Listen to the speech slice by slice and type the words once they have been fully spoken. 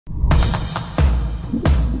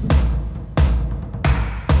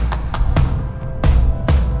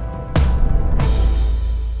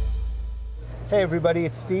Hey everybody,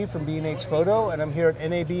 it's Steve from B&H Photo, and I'm here at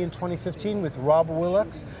NAB in 2015 with Rob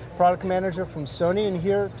Willox, product manager from Sony, and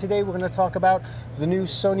here today we're going to talk about the new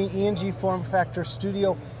Sony ENG Form Factor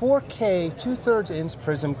Studio 4K 2/3 inch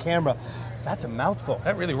prism camera. That's a mouthful.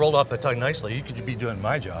 That really rolled off the tongue nicely. You could be doing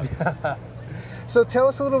my job. So tell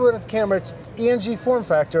us a little bit about the camera. It's ENG form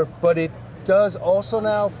factor, but it does also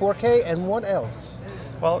now 4K, and what else?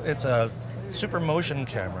 Well, it's a super motion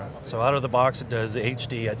camera. So out of the box it does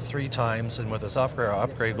HD at 3 times, and with a software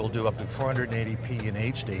upgrade we'll do up to 480p in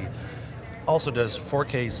HD. Also does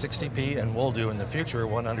 4K 60p, and will do in the future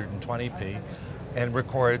 120p, and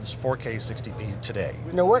records 4K 60p today.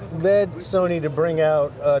 Now what led Sony to bring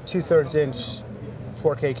out a 2/3 inch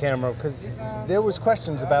 4K camera? Because there was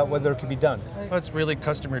questions about whether it could be done. Well, it's really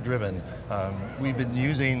customer driven. We've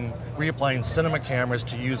been reapplying cinema cameras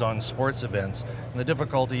to use on sports events, and the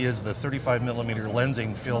difficulty is the 35mm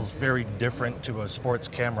lensing feels very different to a sports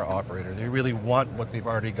camera operator. They really want what they've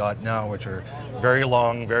already got now, which are very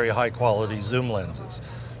long, very high quality zoom lenses.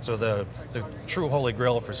 So the true holy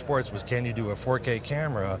grail for sports was, can you do a 4K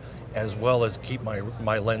camera as well as keep my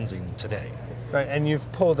lensing today? Right, and you've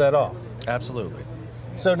pulled that off. Absolutely.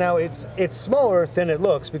 So now it's smaller than it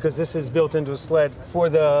looks, because this is built into a sled for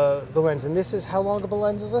the lens. And this is, how long of a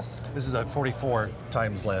lens is this? This is a 44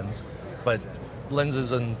 times lens, but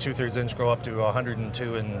lenses in 2/3 inch go up to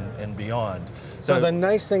 102 and beyond. So the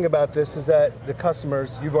nice thing about this is that the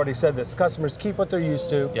customers, you've already said this, customers keep what they're used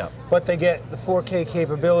to, yeah, but they get the 4K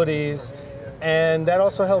capabilities, and that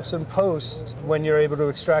also helps in post when you're able to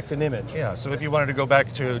extract an image. Yeah, so if you wanted to go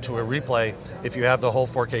back to a replay, if you have the whole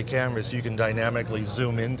 4K cameras, you can dynamically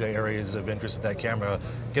zoom into areas of interest of that camera,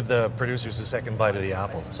 give the producers a second bite of the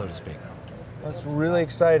apple, so to speak. That's really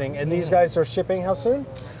exciting. And these guys are shipping how soon?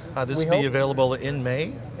 This will be available in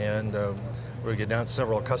May, and we announced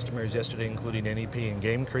several customers yesterday, including NEP and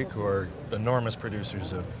Game Creek, who are enormous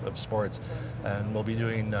producers of sports, and we'll be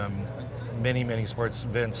doing many sports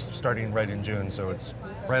events starting right in June, so it's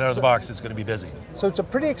right out of the box, it's going to be busy. So it's a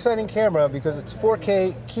pretty exciting camera because it's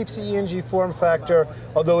 4K, keeps the ENG form factor,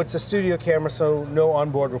 although it's a studio camera, so no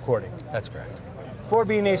onboard recording. That's correct. For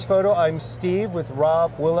B&H Photo, I'm Steve with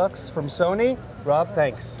Rob Willox from Sony. Rob,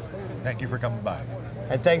 thanks. Thank you for coming by.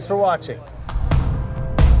 And thanks for watching.